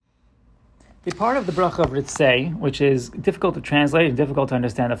The part of the bracha of Ritzei, which is difficult to translate and difficult to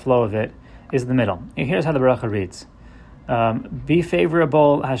understand the flow of it, is the middle. And here's how the bracha reads. Be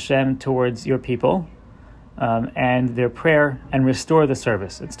favorable, Hashem, towards your people and their prayer, and restore the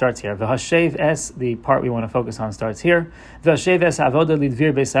service. It starts here. V'hashev es, the part we want to focus on, starts here. V'hashev es avoda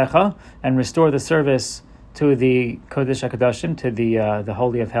lidvir beisecha, and restore the service to the Kodesh HaKadoshim, to the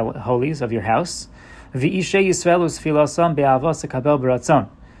Holy of Holies of your house. V'ishe Yisrael usfilasam be'avos ekabel b'ratzon,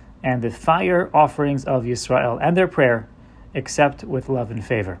 and the fire offerings of Yisrael and their prayer, accept with love and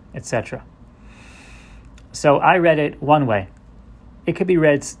favor, etc. So I read it one way. It could be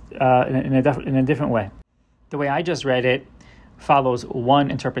read in a different way. The way I just read it follows one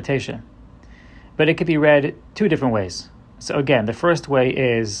interpretation, but it could be read two different ways. So again, the first way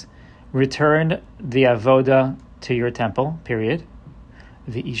is return the avoda to your temple, period.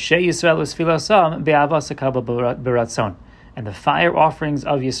 V'ishe Yisrael usfilasam be'avos ekabel b'ratzon. And the fire offerings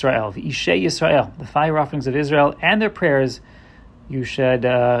of Yisrael, V'ishe Yisrael, the fire offerings of Israel and their prayers, you should,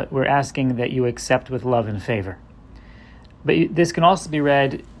 we're asking that you accept with love and favor. But this can also be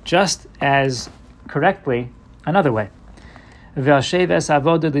read just as correctly another way. V'ashev es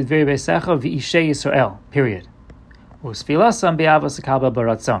avoda lidvir beisecha v'ishe Yisrael, period. Usfilasam be'avos ekabel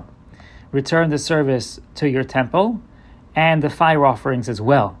b'ratzon. Return the service to your temple and the fire offerings as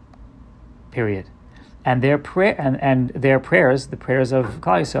well, period. And their prayer and their prayers, the prayers of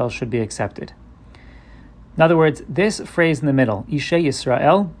Klal Yisrael, should be accepted. In other words, this phrase in the middle, Ishe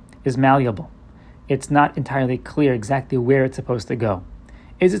Yisrael, is malleable. It's not entirely clear exactly where it's supposed to go.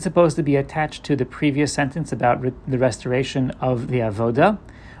 Is it supposed to be attached to the previous sentence about the restoration of the avoda,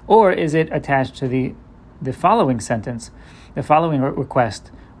 or is it attached to the following sentence, the following request,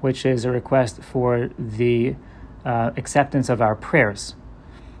 which is a request for the acceptance of our prayers?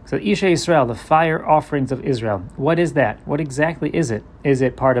 So Ishe Yisrael, the fire offerings of Israel, what is that? What exactly is it? Is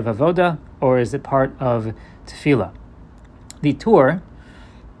it part of avoda or is it part of tefillah? The Tur,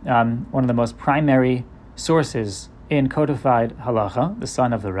 one of the most primary sources in codified halacha, the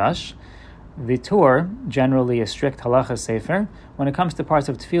son of the Rosh, the Tur, generally a strict halacha sefer, when it comes to parts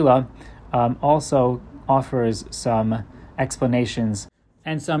of tefillah, also offers some explanations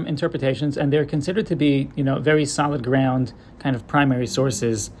and some interpretations, and they're considered to be, very solid ground, kind of primary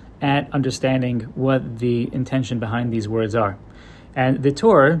sources at understanding what the intention behind these words are. And the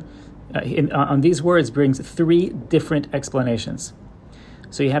Torah, on these words, brings three different explanations.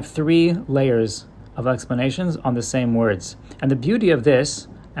 So you have three layers of explanations on the same words. And the beauty of this,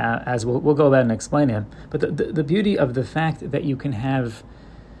 as we'll go about and explain it, but the beauty of the fact that you can have,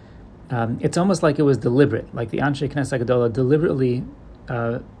 it's almost like it was deliberate, like the Anshe Knesset Gedolah deliberately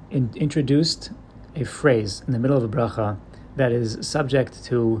introduced a phrase in the middle of a bracha that is subject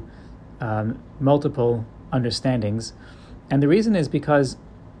to multiple understandings. And the reason is because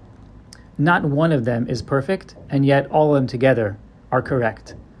not one of them is perfect, and yet all of them together are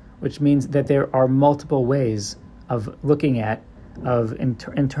correct, which means that there are multiple ways of looking at, of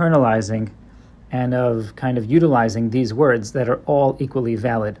internalizing, and of kind of utilizing these words that are all equally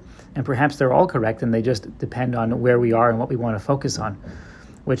valid. And perhaps they're all correct, and they just depend on where we are and what we want to focus on,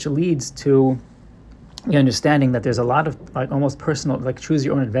 which leads to the understanding that there's a lot of almost personal, choose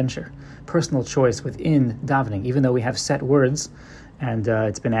your own adventure, personal choice within davening, even though we have set words, and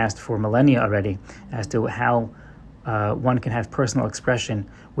it's been asked for millennia already as to how one can have personal expression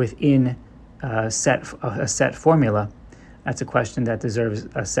within a set formula. That's a question that deserves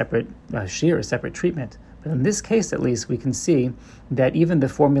a separate a separate treatment. But in this case, at least, we can see that even the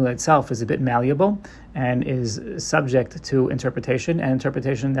formula itself is a bit malleable and is subject to interpretation, and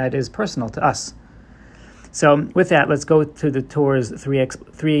interpretation that is personal to us. So with that, let's go to the Torah's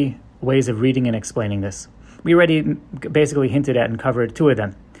three ways of reading and explaining this. We already basically hinted at and covered two of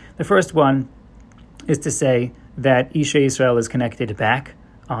them. The first one is to say that Ishe Yisrael is connected back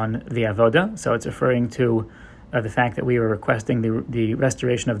on the avoda, so it's referring to the fact that we were requesting the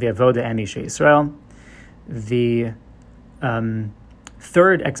restoration of the avoda and Ishe Yisrael. The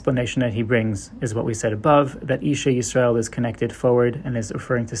third explanation that he brings is what we said above, that Ishe Yisrael is connected forward and is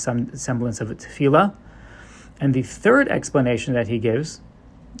referring to some semblance of a tefillah. And the third explanation that he gives,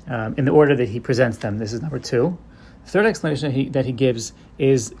 in the order that he presents them, this is number two. The third explanation that he gives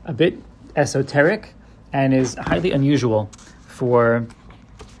is a bit esoteric and is highly unusual for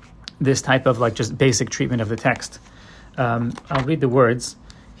this type of just basic treatment of the text. I'll read the words.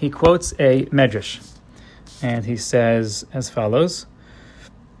 He quotes a medrash, and he says as follows: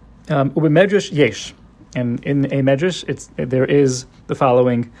 "Ubemedrash yesh," and in a medrash, there is the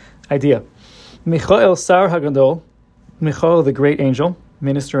following idea: Michael Sar Hagadol, Michael the great angel,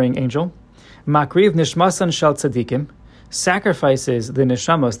 ministering angel, Makriv Nishmasan Shal Tzadikim, sacrifices the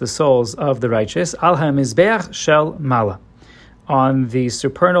neshamos, the souls of the righteous, al hamizbeach shel mala, on the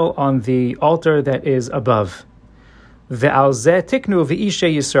supernal, on the altar that is above. Ve'al zeh tiknu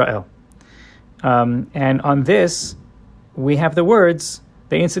v'ishe Yisrael. And on this, we have the words,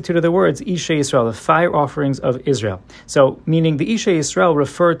 they instituted the words, Ishe Yisrael, the fire offerings of Israel. So, meaning the Ishe Yisrael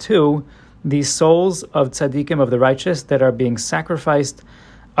refer to the souls of tzaddikim, of the righteous, that are being sacrificed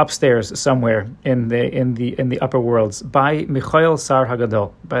upstairs somewhere in the upper worlds by Michael Sar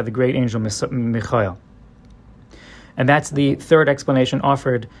Hagadol, by the great angel Michael. And that's the third explanation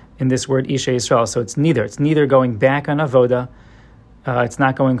offered in this word Ishe Yisrael. So it's neither going back on avoda, it's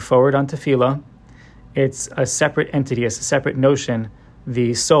not going forward on tefillah. It's a separate entity, it's a separate notion,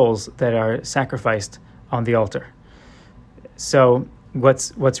 the souls that are sacrificed on the altar. So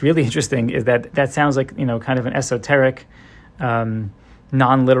what's really interesting is that sounds like, kind of an esoteric,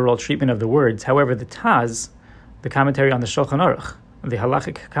 non-literal treatment of the words. However, the Taz, the commentary on the Shulchan Aruch, the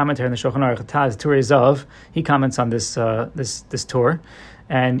halachic commentary on the Shulchan Aruch, Taz Turei Zav, he comments on this Torah,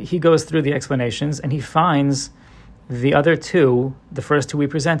 and he goes through the explanations, and he finds the other two, the first two we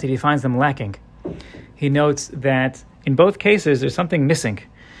presented, he finds them lacking. He notes that in both cases there's something missing.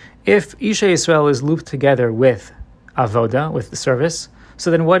 If Isha Yisrael is looped together with avoda, with the service,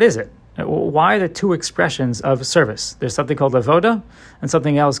 so then what is it? Why are there two expressions of service? There's something called avoda and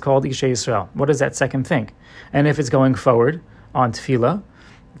something else called Isha Yisrael. What is that second thing? And if it's going forward on tefillah,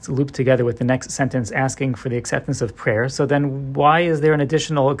 it's looped together with the next sentence asking for the acceptance of prayer, so then why is there an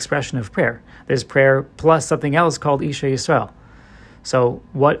additional expression of prayer? There's prayer plus something else called Isha Yisrael. So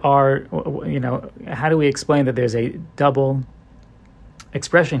how do we explain that there's a double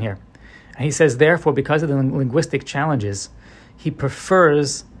expression here? And he says, therefore, because of the linguistic challenges, he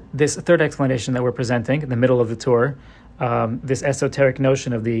prefers this third explanation that we're presenting in the middle of the Torah, this esoteric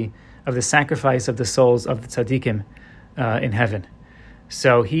notion of the sacrifice of the souls of the tzaddikim in heaven.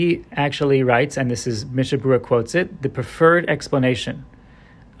 So he actually writes, and this is Mishnah Berurah quotes it, the preferred explanation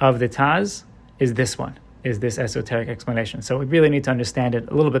of the Taz is this one, is this esoteric explanation. So we really need to understand it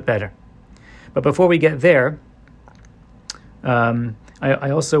a little bit better. But before we get there, I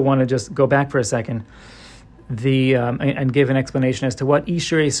also want to just go back for a second and give an explanation as to what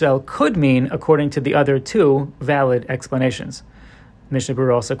Isha Yisrael could mean according to the other two valid explanations. Mishnah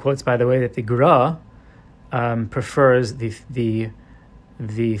Berurah also quotes, by the way, that the Gra prefers the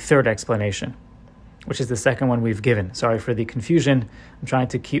third explanation, which is the second one we've given. Sorry for the confusion. I'm trying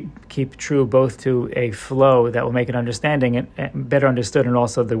to keep true both to a flow that will make it understanding and better understood, and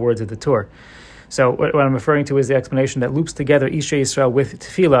also the words of the Torah. So what I'm referring to is the explanation that loops together Isha Yisrael with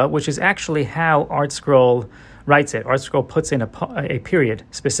Tefillah, which is actually how Art Scroll writes it. Art Scroll puts in a period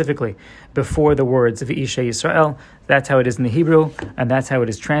specifically before the words of Isha Yisrael. That's how it is in the Hebrew, and that's how it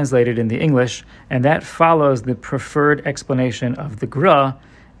is translated in the English, and that follows the preferred explanation of the Gra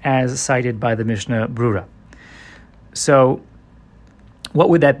as cited by the Mishnah Berurah. So what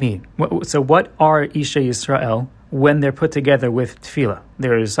would that mean? So what are Isha Yisrael when they're put together with Tefillah?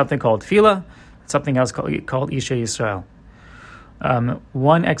 There is something called Tefillah, something else called Isha Yisrael.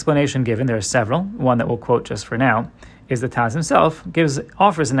 One explanation given, there are several, one that we'll quote just for now, is the Taz himself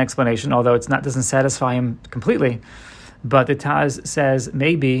offers an explanation, although doesn't satisfy him completely. But the Taz says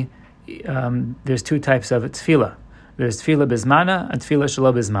maybe there's two types of tefillah. There's tefillah bizmana and tefillah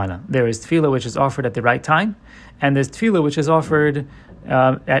shelo bizmana. There is tefillah which is offered at the right time, and there's tefillah which is offered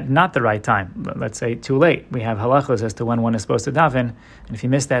at not the right time. Let's say too late. We have halachos as to when one is supposed to daven, and if you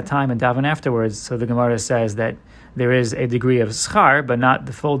miss that time and daven afterwards, so the Gemara says that there is a degree of schar, but not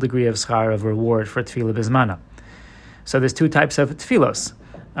the full degree of schar, of reward for tefillah bizmana. So there's two types of tefillos.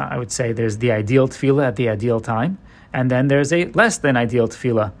 I would say there's the ideal tefillah at the ideal time, and then there's a less than ideal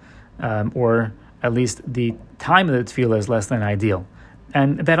tefillah, or at least the time of the tefillah is less than ideal.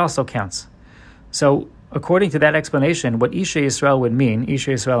 And that also counts. So according to that explanation, what Isha Yisrael would mean,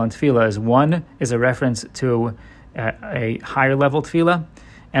 Isha Yisrael and tefillah, is one is a reference to a higher level tefillah,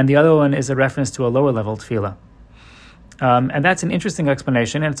 and the other one is a reference to a lower level tefillah. And that's an interesting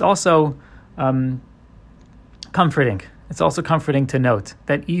explanation, and it's also comforting. It's also comforting to note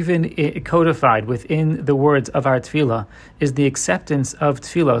that even codified within the words of our tefillah is the acceptance of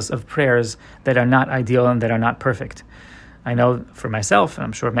tefillos, of prayers that are not ideal and that are not perfect. I know for myself, and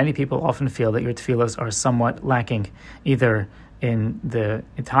I'm sure many people often feel that your tefillos are somewhat lacking, either in the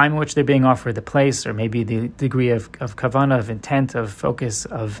time in which they're being offered, the place, or maybe the degree of kavanah, of intent, of focus,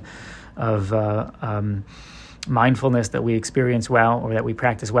 of mindfulness that we experience while, or that we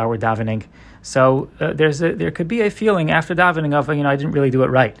practice while we're davening. So there could be a feeling after davening of, I didn't really do it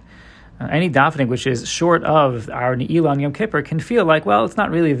right. Any davening which is short of our Ne'ilah on Yom Kippur can feel like, well, it's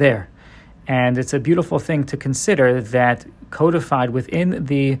not really there. And it's a beautiful thing to consider that codified within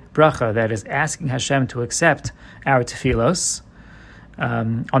the bracha that is asking Hashem to accept our tefillos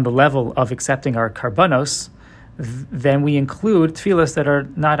on the level of accepting our karbanos, then we include tefillos that are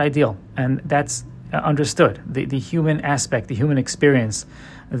not ideal. And that's understood. The human aspect, the human experience,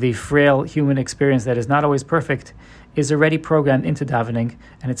 the frail human experience that is not always perfect is already programmed into davening,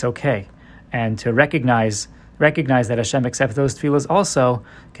 and it's okay. And to recognize that Hashem accepts those tefillos also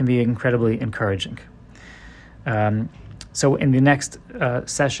can be incredibly encouraging. So in the next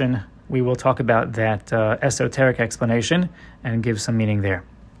session, we will talk about that esoteric explanation and give some meaning there.